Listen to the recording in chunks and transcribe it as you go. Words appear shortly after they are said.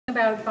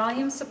about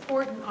volume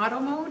support in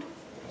Automode.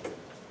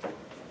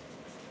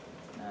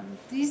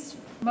 These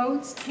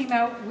modes came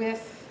out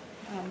with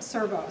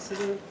servo.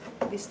 So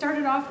they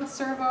started off with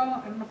servo.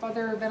 I don't know if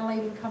other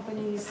ventilating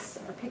companies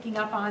are picking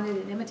up on it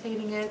and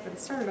imitating it, but it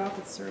started off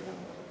with servo.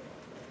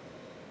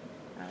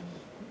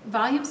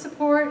 Volume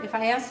support, if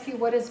I ask you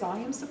what is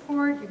volume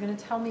support, you're going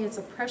to tell me it's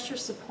a pressure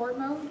support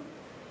mode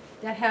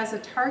that has a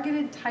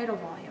targeted tidal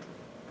volume.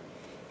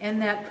 And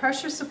that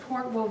pressure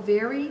support will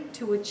vary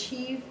to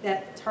achieve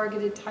that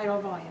targeted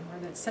tidal volume or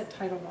that set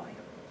tidal volume.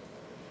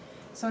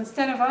 So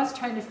instead of us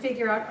trying to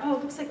figure out, oh,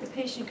 it looks like the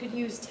patient could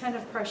use 10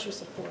 of pressure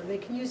support, they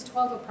can use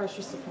 12 of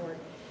pressure support.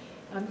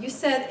 You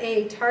set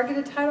a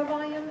targeted tidal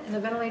volume, and the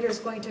ventilator is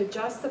going to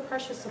adjust the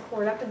pressure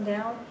support up and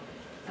down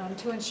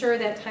to ensure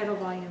that tidal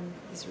volume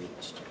is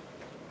reached.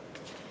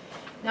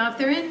 Now, if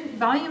they're in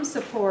volume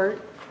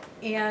support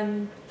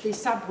and they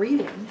stop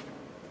breathing,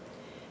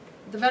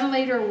 the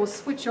ventilator will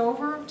switch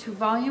over to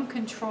volume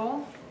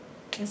control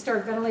and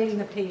start ventilating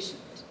the patient.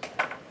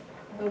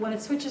 But when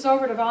it switches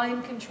over to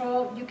volume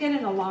control, you get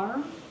an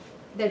alarm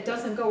that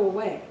doesn't go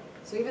away.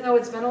 So even though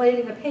it's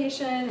ventilating the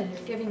patient and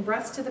you're giving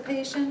breaths to the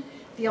patient,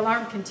 the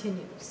alarm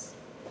continues.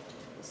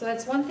 So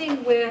that's one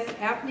thing with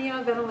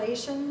apnea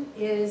ventilation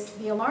is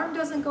the alarm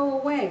doesn't go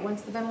away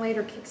once the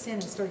ventilator kicks in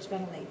and starts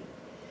ventilating.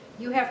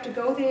 You have to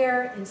go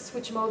there and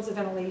switch modes of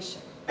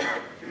ventilation.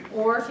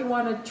 Or if you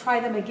want to try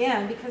them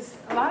again, because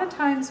a lot of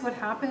times what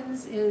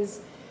happens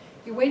is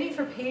you're waiting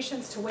for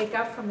patients to wake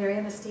up from their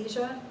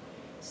anesthesia.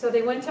 So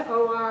they went to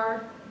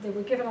OR, they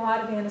were given a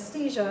lot of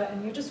anesthesia,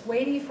 and you're just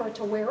waiting for it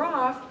to wear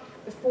off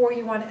before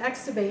you want to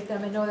extubate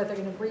them and know that they're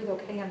going to breathe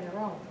okay on their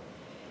own.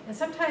 And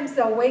sometimes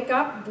they'll wake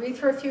up, breathe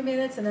for a few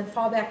minutes, and then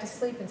fall back to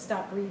sleep and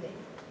stop breathing.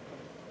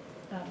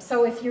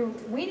 So if you're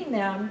weaning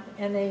them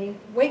and they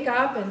wake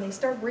up and they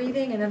start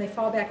breathing and then they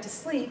fall back to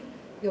sleep,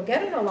 you'll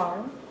get an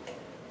alarm,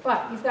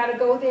 but you've got to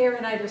go there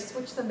and either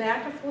switch them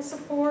back to full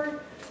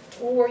support,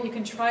 or you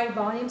can try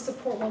volume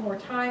support one more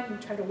time and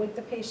try to wake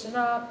the patient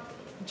up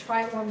and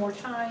try it one more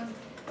time.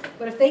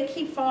 But if they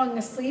keep falling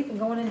asleep and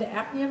going into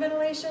apnea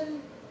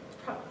ventilation,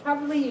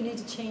 probably you need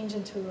to change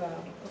into a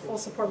full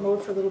support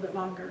mode for a little bit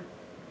longer.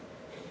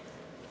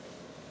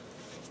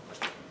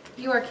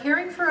 You are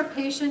caring for a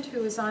patient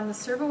who is on the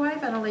servo-I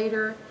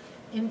ventilator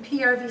in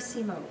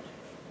PRVC mode.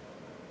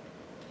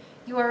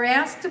 You are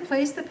asked to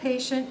place the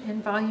patient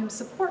in volume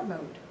support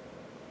mode.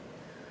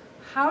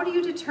 How do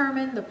you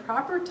determine the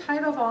proper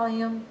tidal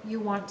volume you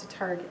want to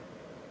target?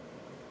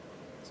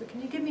 So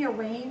can you give me a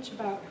range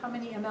about how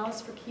many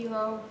mLs per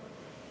kilo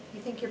you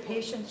think your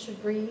patient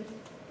should breathe?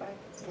 5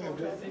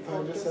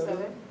 to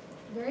 7.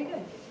 Very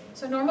good.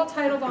 So normal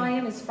tidal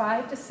volume is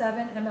 5 to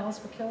 7 mLs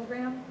per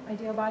kilogram,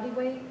 ideal body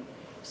weight.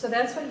 So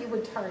that's what you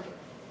would target.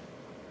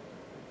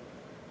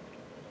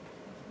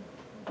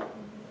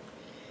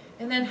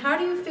 And then how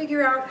do you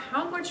figure out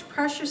how much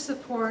pressure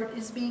support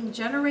is being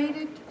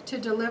generated to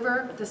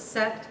deliver the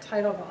set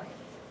tidal volume?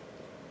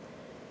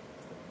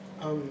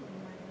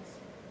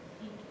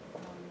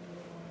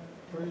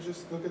 Or you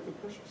just look at the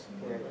pressure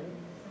support, right?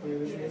 I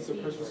mean, it's a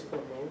pressure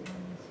support mode.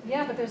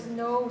 Yeah, but there's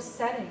no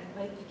setting.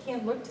 Like, you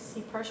can't look to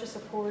see pressure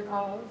support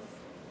of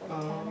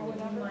like 10 or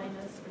whatever.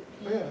 Minus the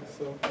P Oh, yeah,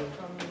 so.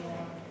 from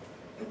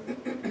The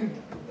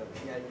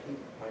PIP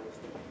minus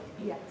the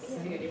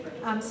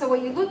Yes. So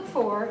what you look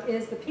for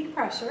is the peak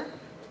pressure,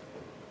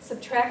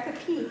 subtract the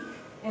peak,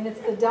 and it's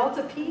the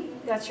delta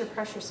peak, that's your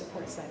pressure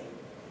support setting.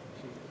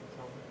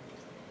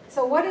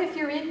 So what if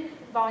you're in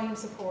volume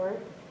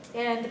support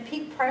and the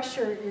peak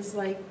pressure is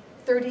like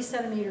 30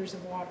 centimeters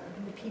of water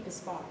and the peak is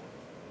 5?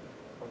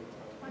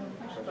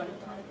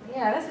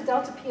 Yeah, that's a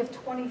delta P of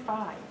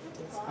 25.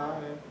 It's high.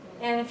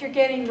 And if you're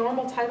getting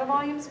normal tidal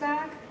volumes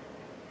back,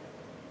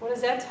 what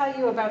does that tell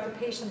you about the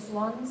patient's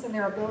lungs and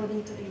their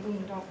ability to be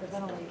weaned off the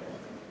ventilator?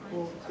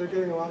 Well, they're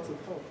getting lots of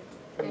help.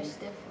 They're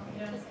stiff.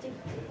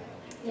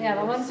 Yeah,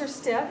 the lungs are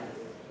stiff,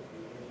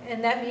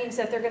 and that means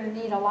that they're going to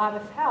need a lot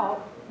of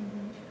help.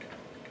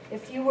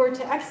 If you were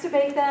to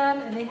extubate them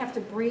and they have to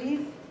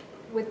breathe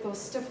with those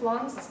stiff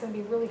lungs, it's going to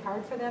be really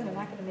hard for them. They're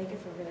not going to make it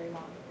for very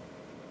long.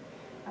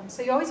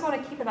 So you always want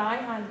to keep an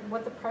eye on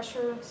what the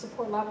pressure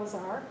support levels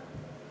are.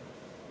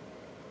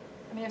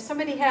 I mean, if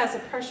somebody has a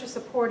pressure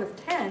support of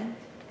 10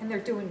 and they're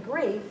doing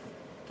great,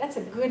 that's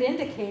a good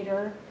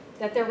indicator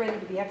that they're ready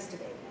to be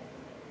extubated.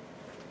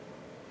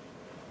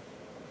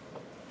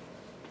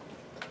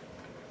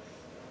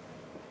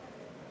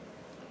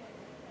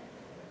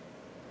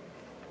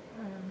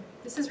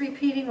 This is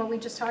repeating what we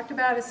just talked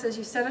about. It says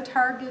you set a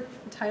target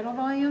tidal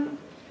volume.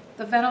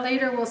 The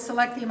ventilator will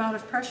select the amount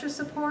of pressure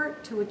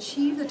support to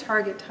achieve the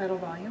target tidal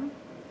volume.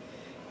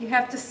 You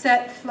have to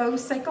set flow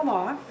cycle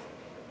off,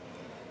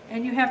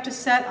 and you have to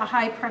set a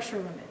high pressure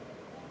limit.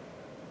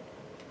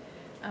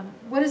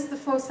 What does the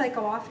flow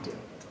cycle off do?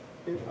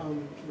 It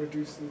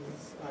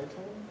reduces eye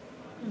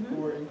time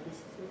or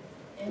increases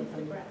it? Ends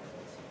the breath.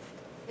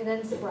 It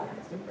ends the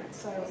breath.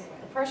 So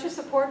the pressure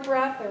support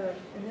breath, or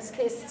in this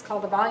case it's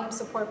called the volume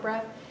support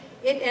breath,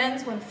 it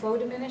ends when flow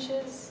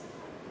diminishes,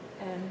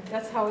 and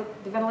that's how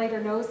the ventilator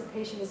knows the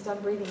patient is done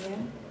breathing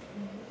in.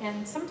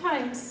 And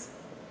sometimes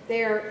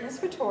their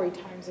inspiratory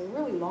times are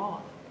really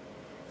long.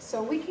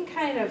 So we can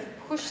kind of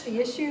push the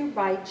issue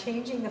by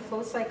changing the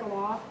flow cycle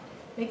off,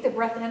 make the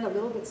breath end a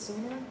little bit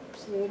sooner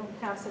so they don't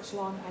have such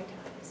long eye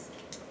times.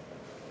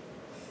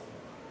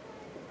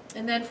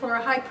 And then for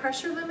a high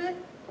pressure limit,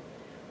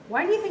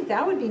 why do you think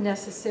that would be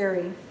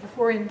necessary if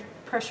we're in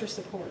pressure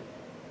support?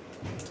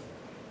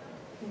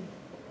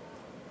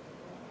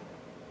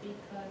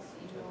 Because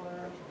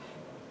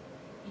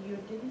you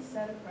didn't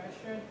set a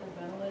pressure,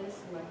 the ventilator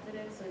selected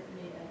it, so it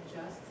may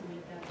adjust to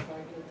meet that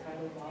targeted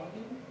tidal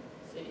volume.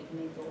 So it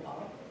may go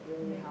up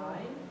really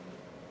high,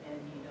 and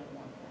you don't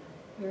want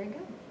that. Very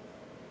good.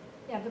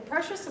 Yeah, the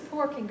pressure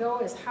support can go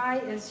as high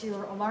as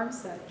your alarm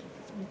setting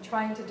in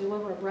trying to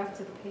deliver a breath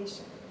to the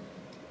patient.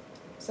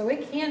 So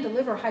it can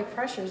deliver high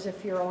pressures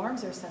if your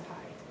alarms are set high.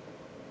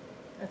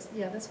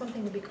 That's one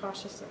thing to be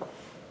cautious of.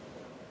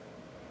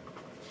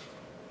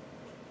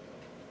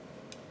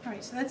 All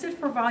right, so that's it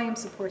for volume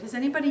support. Has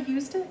anybody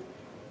used it?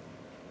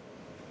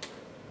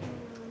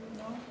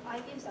 No, I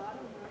use Automode.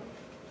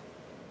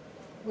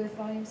 With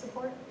volume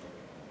support?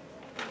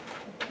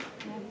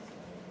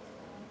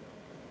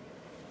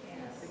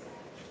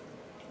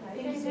 I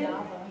think use you did.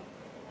 Nava.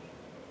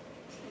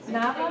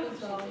 Nava? I use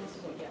volume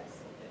support, yes.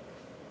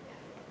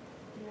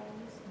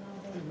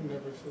 I've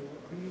never seen it.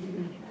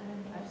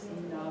 I've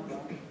seen Nava.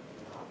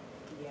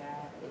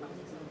 Yeah.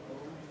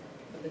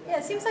 Yeah,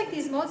 it seems like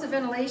these modes of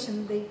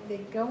ventilation, they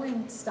go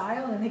in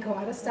style and they go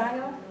out of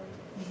style.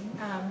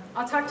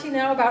 I'll talk to you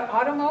now about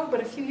Automode, but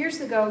a few years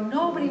ago,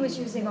 nobody was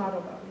using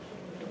Automode.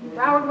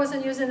 Broward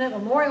wasn't using it,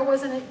 Memorial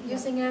wasn't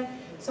using it,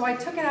 so I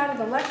took it out of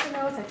the lecture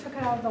notes, I took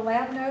it out of the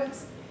lab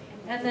notes,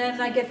 and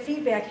then I get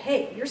feedback,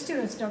 hey, your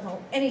students don't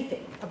know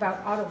anything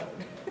about Automode.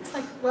 It's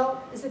like,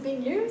 well, is it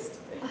being used?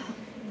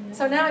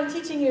 So now I'm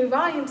teaching you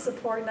volume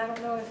support, and I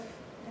don't know if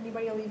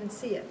anybody will even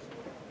see it.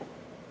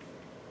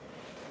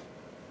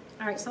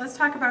 All right, so let's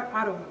talk about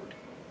Automode.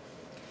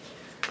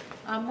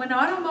 When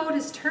Automode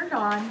is turned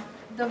on,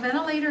 the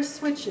ventilator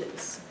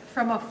switches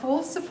from a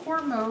full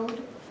support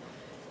mode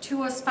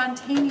to a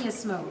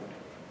spontaneous mode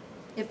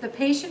if the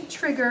patient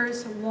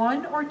triggers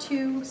 1 or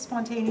 2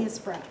 spontaneous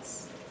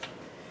breaths.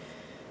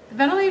 The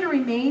ventilator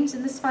remains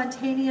in the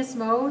spontaneous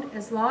mode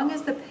as long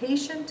as the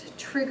patient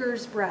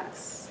triggers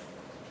breaths.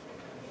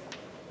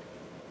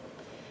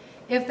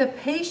 If the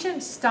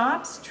patient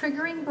stops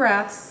triggering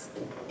breaths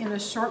in a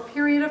short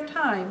period of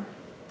time,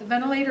 the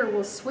ventilator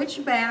will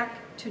switch back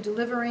to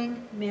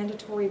delivering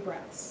mandatory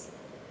breaths.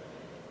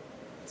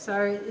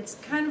 So it's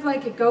kind of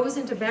like it goes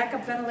into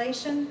backup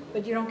ventilation,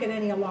 but you don't get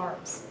any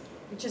alarms.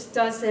 It just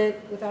does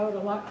it without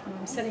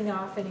setting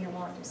off any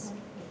alarms.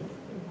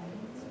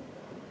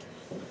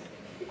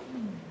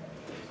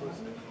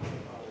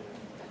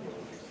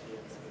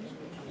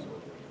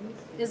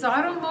 Is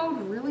auto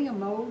mode really a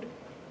mode?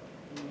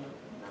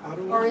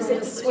 Or is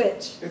it a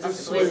switch? It's a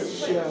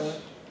switch, yeah.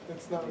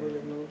 It's not really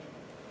a mode.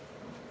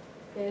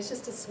 Yeah, it's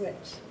just a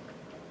switch.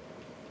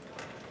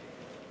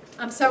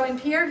 So in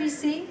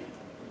PRVC,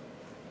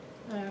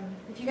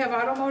 if you have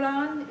auto mode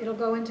on, it'll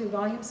go into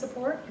volume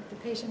support if the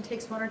patient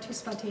takes 1 or 2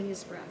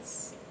 spontaneous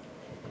breaths.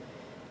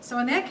 So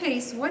in that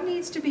case, what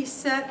needs to be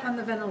set on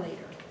the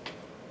ventilator?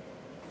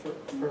 For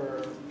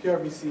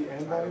PRVC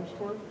and volume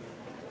support?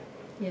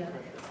 Yeah.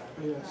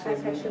 Yeah, High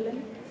pressure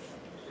limit?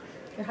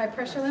 Your high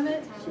pressure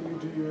limit? So you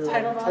do your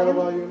Tidal tidal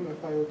volume?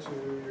 volume,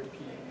 FiO2, your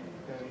peak,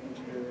 and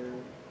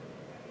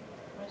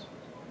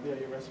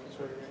your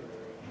respiratory rate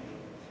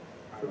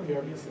for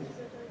PRVC.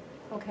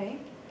 Okay,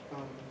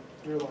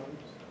 Your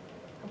alarms.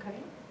 okay.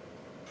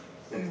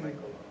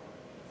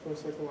 Flow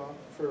cycle off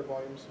for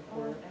volume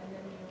support. And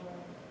then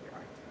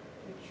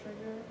your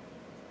trigger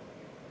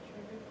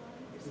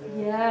time?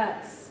 Yeah.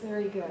 Yes,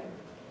 very good.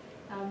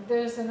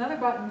 There's another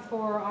button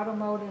for auto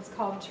mode, and it's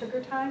called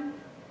trigger time,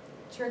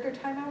 trigger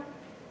timeout.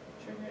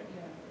 Trigger,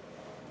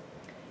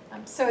 yeah.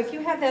 So if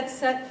you have that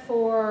set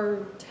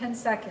for 10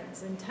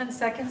 seconds, and 10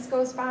 seconds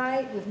goes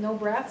by with no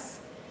breaths,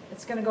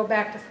 it's going to go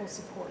back to full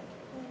support.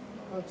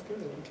 Oh, that's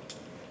good.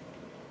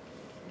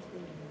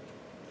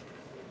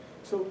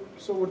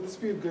 So would this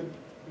be a good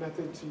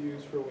method to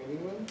use for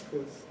weaning them?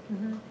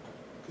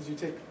 Because you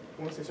take,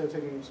 once they start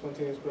taking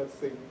spontaneous breaths,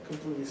 they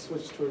completely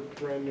switch to a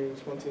brand new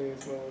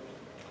spontaneous mode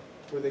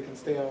where they can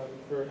stay on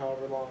for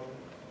however long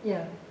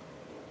Yeah,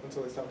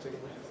 until they stop taking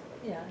breaths.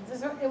 yeah.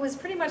 It was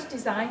pretty much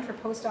designed for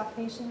post-op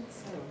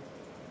patients.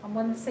 Oh.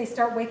 Once they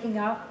start waking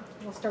up,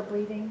 they'll start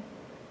breathing.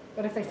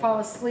 But if they fall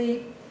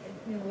asleep,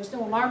 there's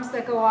no alarms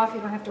that go off.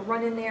 You don't have to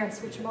run in there and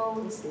switch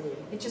modes.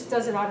 It just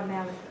does it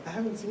automatically. I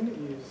haven't seen it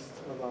used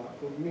a lot.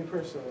 Well, me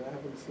personally, I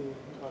haven't seen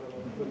auto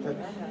mode. But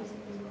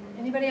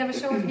Anybody have a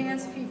show of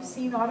hands if you've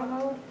seen auto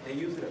mode? They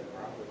use it at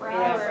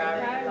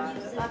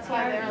Broward. That's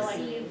why they're like,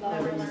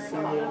 never seen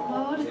it.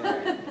 mode.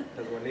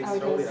 Because when they Oh,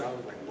 showed yes. it, I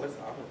was like, what's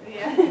auto mode?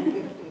 Yeah,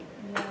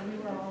 we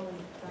were all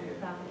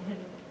dumbfounded.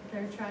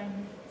 They're trying to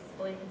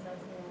explain to us,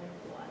 we're like,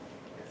 what?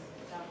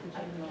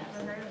 I've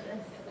never heard of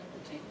this.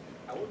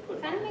 I would put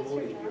Kinda makes Automode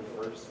your in your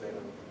job first set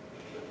of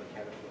the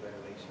mechanical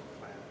ventilation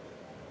plan,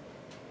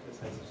 just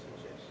as a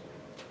suggestion.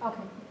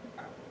 Okay,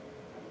 I like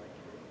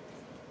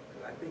it.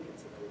 Because I think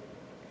it's a good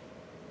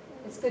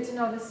it's good to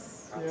know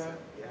this.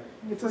 concept, yeah.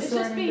 It's a It's just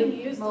certain- being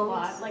used a modes.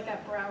 lot, like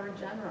at Broward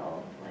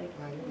General, like,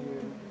 I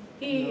do.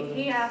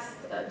 he asked,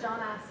 John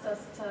asked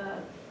us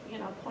to,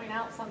 point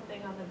out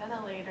something on the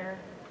ventilator,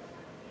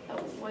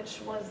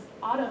 which was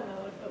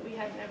Automode, but we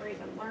had never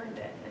even learned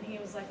it, and he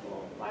was like,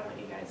 well, why don't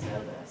you guys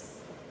know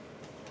this?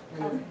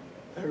 Yeah,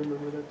 I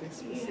remember that day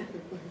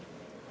specifically.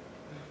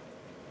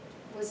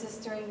 Was this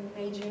during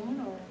May,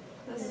 June, or?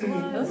 This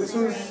This was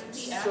was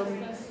some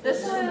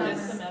This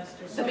was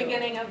semester. the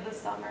beginning of the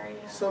summer,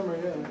 yeah. summer,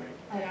 yeah.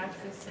 The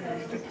access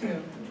semester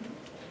too.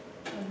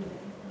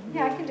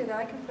 Yeah, I can do that,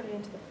 I can put it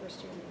into the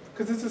first year.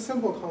 Because it's a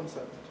simple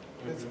concept.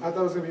 I thought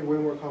it was going to be way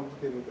more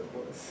complicated than it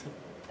was.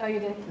 Oh, you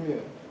did? Yeah.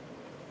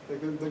 Like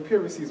the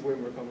PRVC is way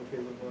more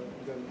complicated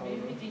than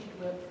Maybe Automode. teach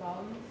web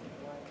problems.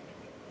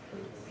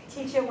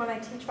 Teach it when I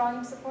teach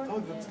volume support? Oh,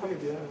 that's good,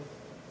 yeah.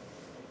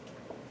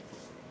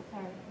 All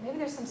right, maybe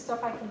there's some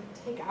stuff I can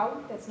take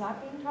out that's not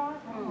being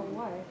taught, I don't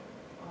know why.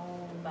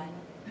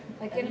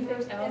 Like in Anything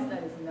first, else in-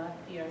 that is not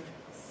PRC.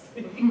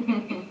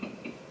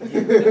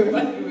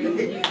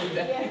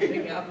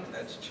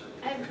 That's true.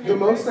 I've The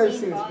most never I've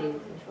seen is volume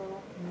PRVC.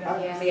 control. Never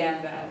Yeah. seen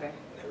that.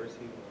 Never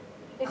seen one.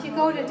 if you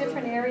go to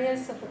different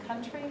areas of the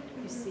country,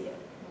 you see it.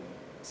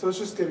 So it's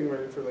just getting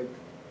ready for like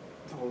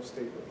the whole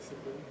state,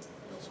 basically.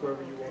 Just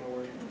wherever you want to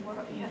work. The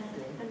world, yeah,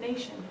 the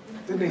nation.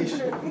 The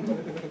nation.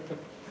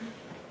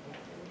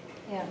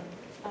 Yeah,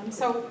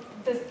 so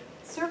the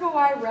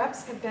Servo-Y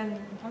reps have been,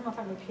 I don't know if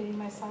I'm repeating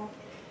myself,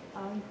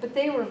 but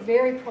they were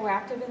very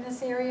proactive in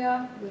this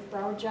area with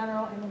Broward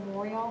General and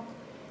Memorial.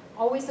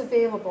 Always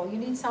available. You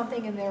need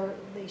something and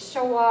they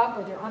show up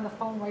or they're on the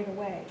phone right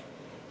away.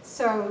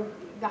 So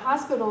the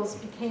hospitals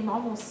became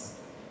almost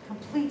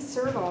complete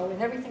servo and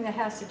everything that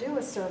has to do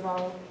with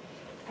servo,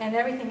 and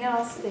everything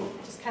else, they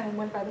just kind of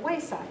went by the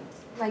wayside.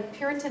 Like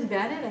Puritan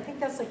Bennett, I think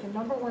that's like the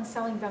 #1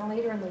 selling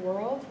ventilator in the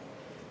world,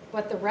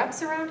 but the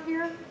reps around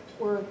here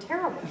were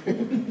terrible.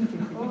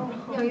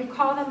 You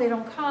call them, they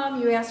don't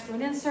come, you ask for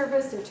an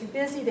in-service, they're too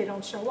busy, they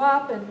don't show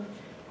up, and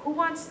who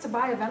wants to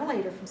buy a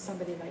ventilator from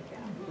somebody like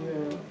that?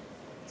 Yeah.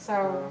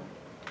 So,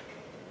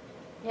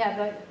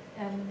 yeah,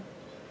 and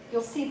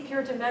you'll see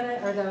Puritan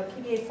Bennett or the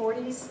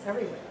PB840s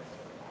everywhere.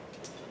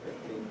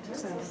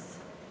 So,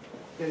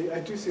 Yeah, I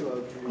do see a lot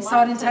of we views.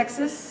 saw it in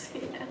Texas.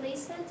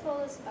 Lisa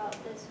told us about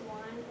this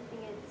one, I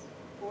think it's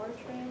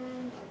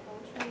Fortran or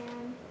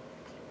Voltran.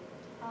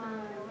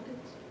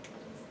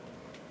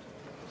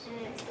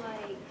 And it's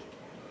like,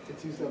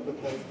 It's used up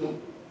with Bethesda.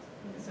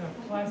 it's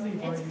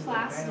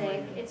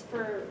plastic, it's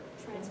for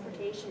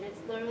transportation. It's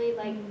literally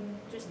like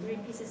just 3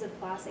 pieces of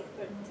plastic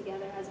put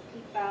together. It has a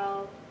PEEP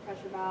valve,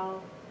 pressure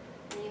valve,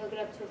 and you hook it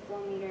up to a flow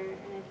meter,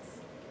 and it's,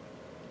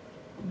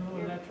 No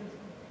Your- electricity?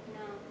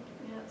 no,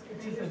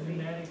 It's just a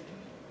genetic.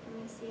 let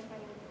me see if I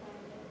can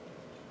find it.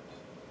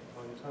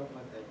 Oh, you're talking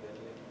about that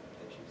ventilator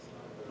that you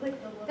saw? Like,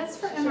 that's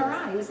for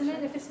MRI, isn't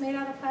it, if it's made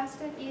out of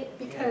plastic? It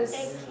Because,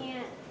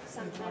 can't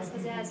sometimes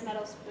because it has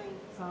metal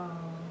springs. One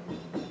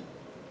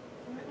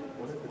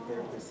of the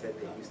therapists said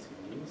they used to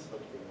use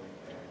something like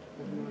that. I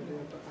have no idea,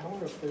 but I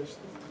want to finish this.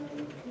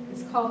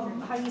 it's called,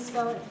 how do you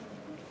spell it?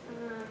 I'm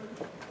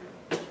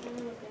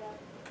gonna look it up.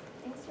 I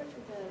think it starts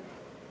with a,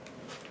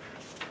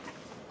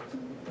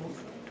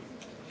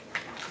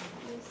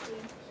 let me see.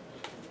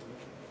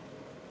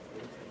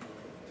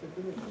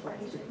 Typically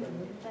plastic,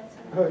 right? That's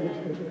Oh, what you I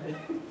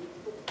do.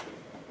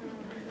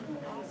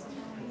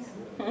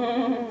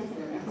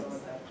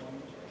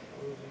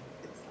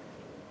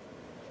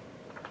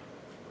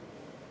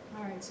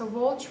 All right, so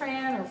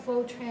Voltran or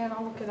Flowtran,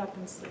 I'll look it up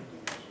and see.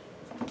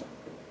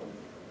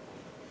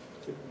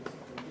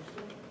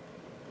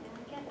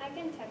 I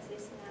can text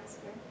Lisa and ask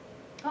her.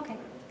 Okay.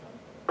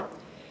 All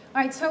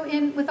right, so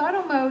with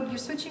Automode, you're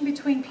switching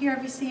between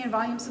PRVC and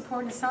volume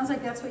support, and it sounds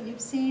like that's what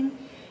you've seen.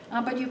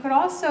 But you could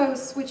also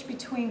switch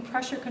between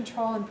pressure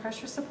control and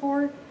pressure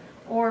support,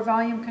 or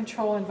volume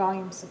control and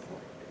volume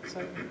support.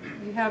 So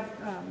you have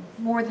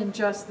more than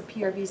just the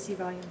PRVC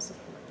volume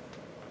support.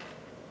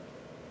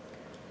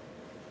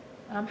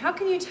 How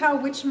can you tell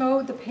which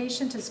mode the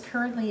patient is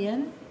currently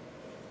in?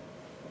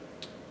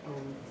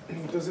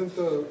 Doesn't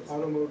the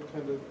auto mode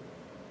kind of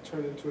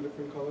turn into a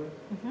different color?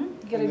 You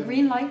get a And then-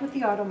 green light with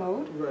the auto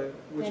mode. Right.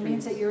 Which That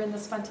means that you're in the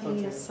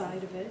spontaneous spontaneous.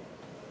 side of it.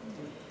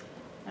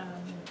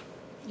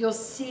 You'll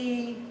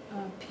see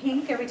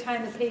pink every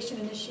time the patient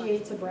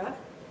initiates a breath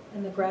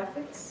in the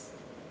graphics.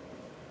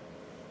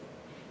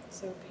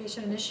 So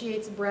patient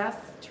initiates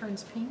breath,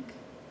 turns pink.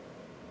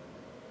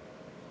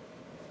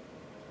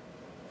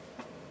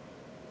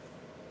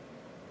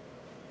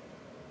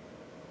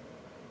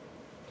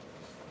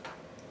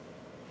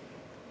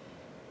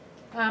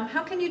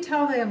 How can you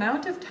tell the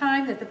amount of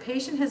time that the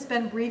patient has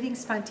been breathing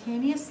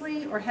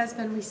spontaneously or has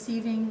been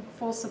receiving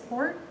full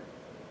support?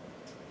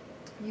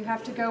 You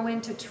have to go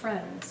into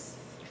trends.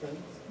 Trends?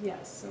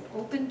 Yes, so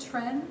open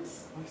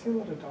trends. I see a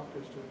lot of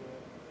doctors doing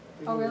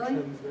that. They Oh, do the really?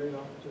 Trends very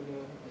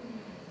often.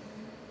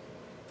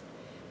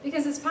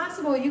 Because it's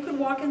possible you could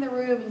walk in the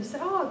room and you say,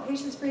 oh, the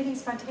patient's breathing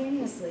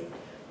spontaneously.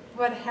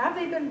 But have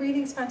they been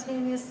breathing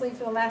spontaneously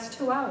for the last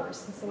 2 hours,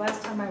 since the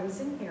last time I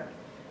was in here?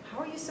 How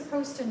are you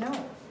supposed to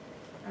know?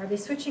 Are they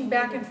switching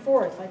back and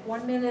forth? Like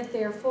 1 minute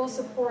they're full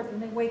support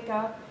and they wake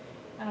up.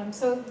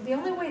 So the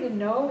only way to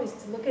know is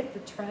to look at the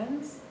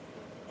trends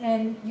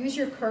and use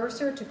your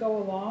cursor to go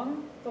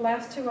along the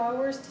last 2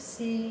 hours to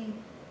see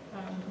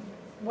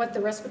what the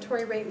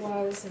respiratory rate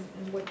was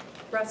and what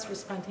breaths were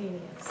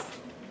spontaneous.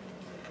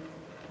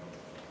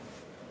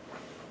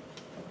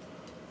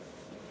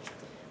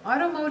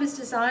 Automode is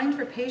designed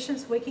for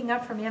patients waking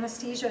up from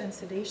anesthesia and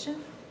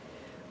sedation.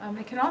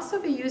 It can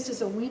also be used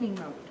as a weaning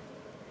mode.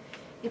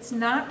 It's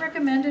not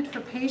recommended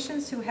for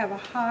patients who have a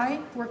high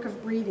work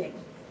of breathing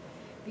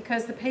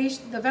because the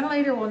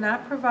ventilator will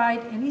not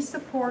provide any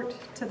support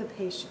to the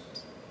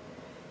patient.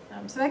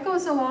 So that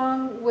goes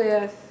along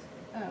with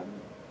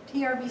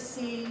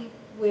TRBC,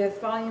 with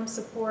volume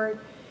support.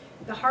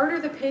 The harder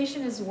the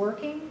patient is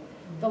working,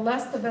 the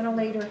less the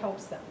ventilator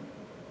helps them.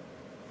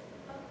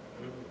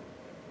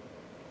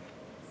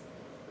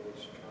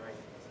 It's trying,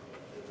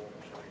 it won't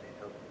try to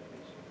help the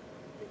patient.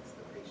 It makes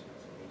the patient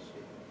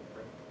initiate the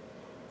breath.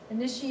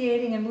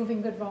 Initiating and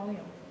moving good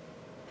volume.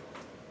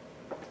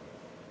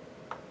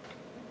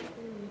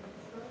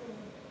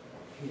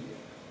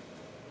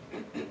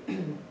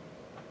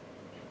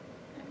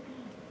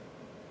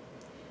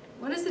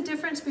 What is the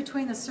difference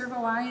between the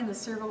servo I and the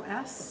servo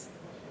S?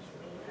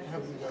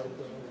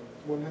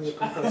 One has a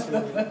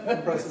compressor,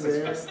 compresses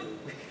air.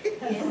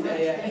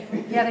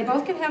 Yeah, they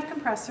both can have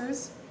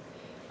compressors.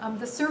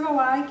 The servo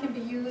I can be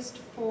used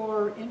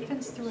for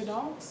infants through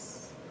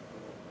adults.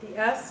 The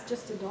S,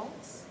 just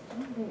adults.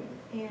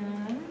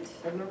 And,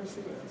 I've never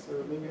seen that,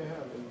 so maybe I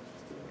have.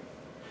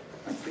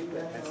 I've seen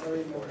that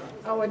already more.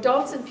 oh,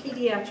 adults and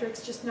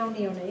pediatrics, just no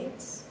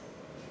neonates.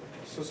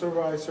 So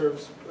Servo I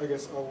serves, I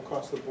guess, all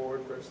across the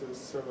board versus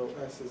Servo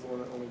S is the one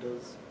that only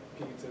does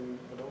peds and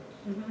adults.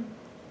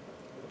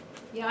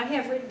 Yeah, I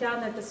have written down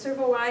that the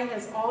servo I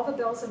has all the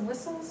bells and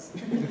whistles,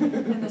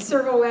 and the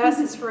servo S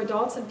is for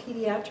adults and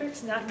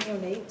pediatrics, not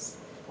neonates.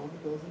 All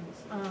the bells and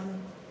whistles.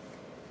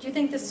 Do you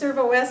think the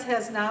servo S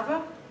has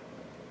NAVA?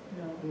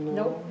 No.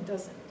 Nope, it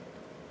doesn't.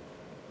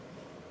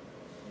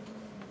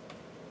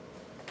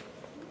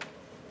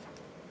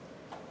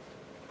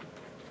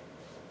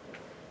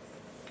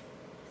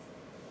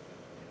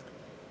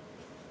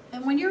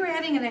 And when you're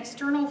adding an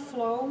external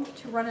flow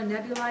to run a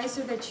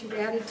nebulizer that you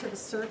added to the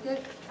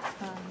circuit,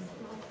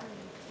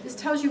 this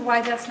tells you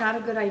why that's not a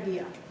good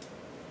idea.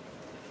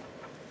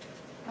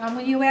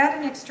 When you add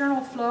an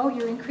external flow,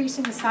 you're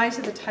increasing the size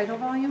of the tidal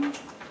volume.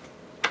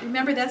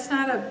 Remember, that's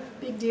not a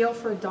big deal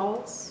for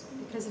adults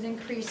because it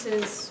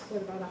increases,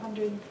 what, about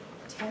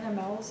 110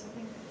 mLs,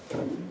 I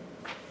think.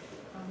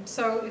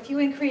 So if you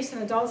increase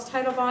an adult's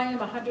tidal volume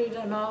 100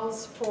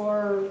 mLs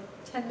for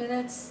 10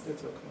 minutes,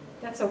 It's okay.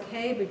 that's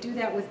okay, but do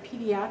that with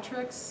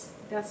pediatrics.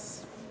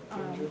 That's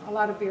a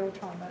lot of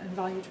barotrauma and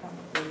volume trauma.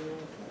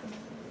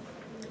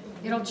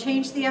 It'll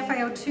change the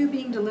FiO2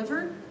 being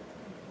delivered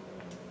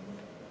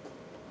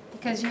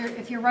because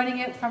if you're running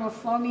it from a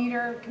flow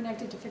meter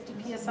connected to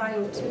 50 psi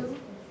O2,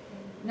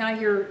 now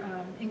you're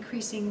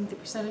increasing the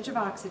percentage of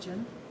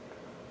oxygen.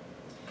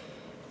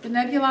 The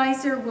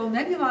nebulizer will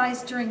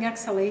nebulize during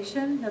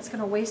exhalation. That's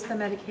going to waste the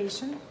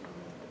medication.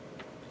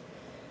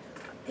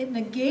 It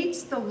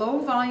negates the low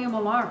volume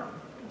alarm.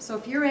 So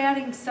if you're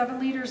adding 7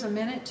 liters a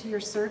minute to your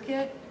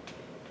circuit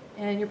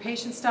and your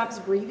patient stops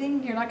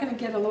breathing, you're not going to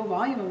get a low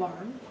volume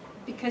alarm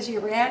because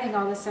you're adding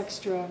all this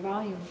extra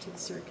volume to the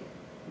circuit.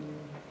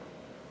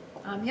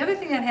 The other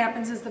thing that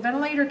happens is the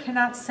ventilator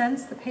cannot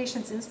sense the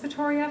patient's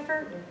inspiratory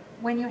effort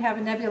when you have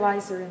a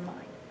nebulizer in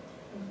line.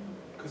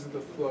 Because of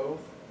the flow?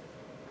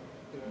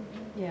 Yeah.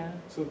 Yeah.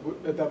 So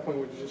at that point,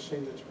 would you just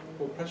change it?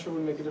 Well, pressure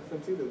would make a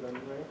difference either then,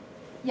 right?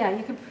 Yeah,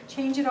 you can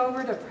change it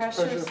over to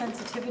pressure Pressure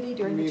sensitivity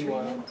during the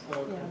Meanwhile. treatment. Oh,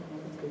 okay. Yeah.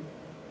 That's good.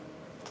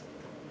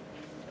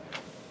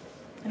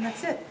 And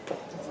that's it.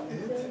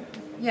 That's it?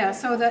 Yeah,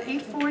 so the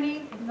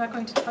 840, I'm not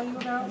going to tell you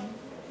about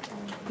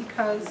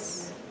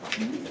because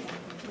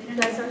you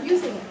guys aren't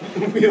using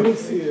it. We don't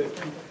see it.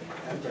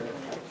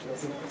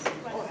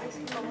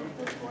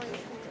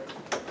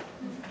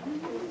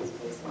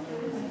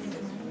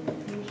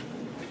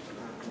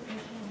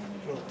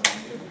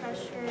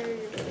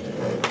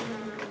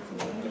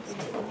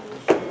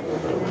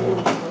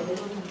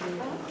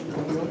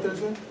 You want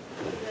Thursday?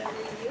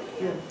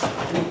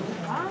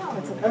 Wow,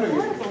 it's a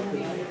portable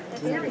meter.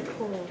 That's very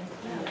cool.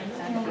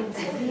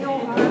 No,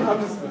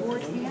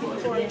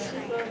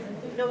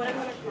 what I'm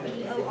gonna call it,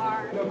 EOR,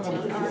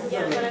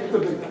 yeah, what I'm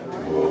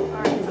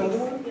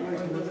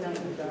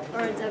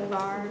or it's a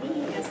VAR,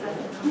 yes,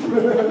 that's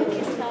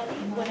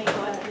when I go to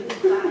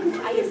class.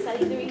 I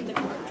study during the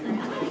contract.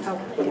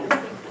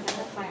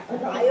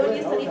 I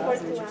only study for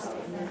 2 hours.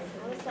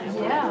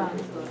 Yeah.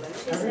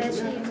 She said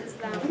she uses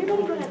them.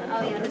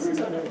 Oh yeah, this is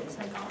what it looks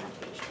like on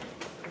application.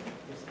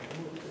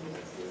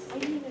 I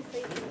didn't even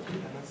say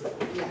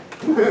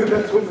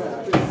That's what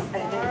matters.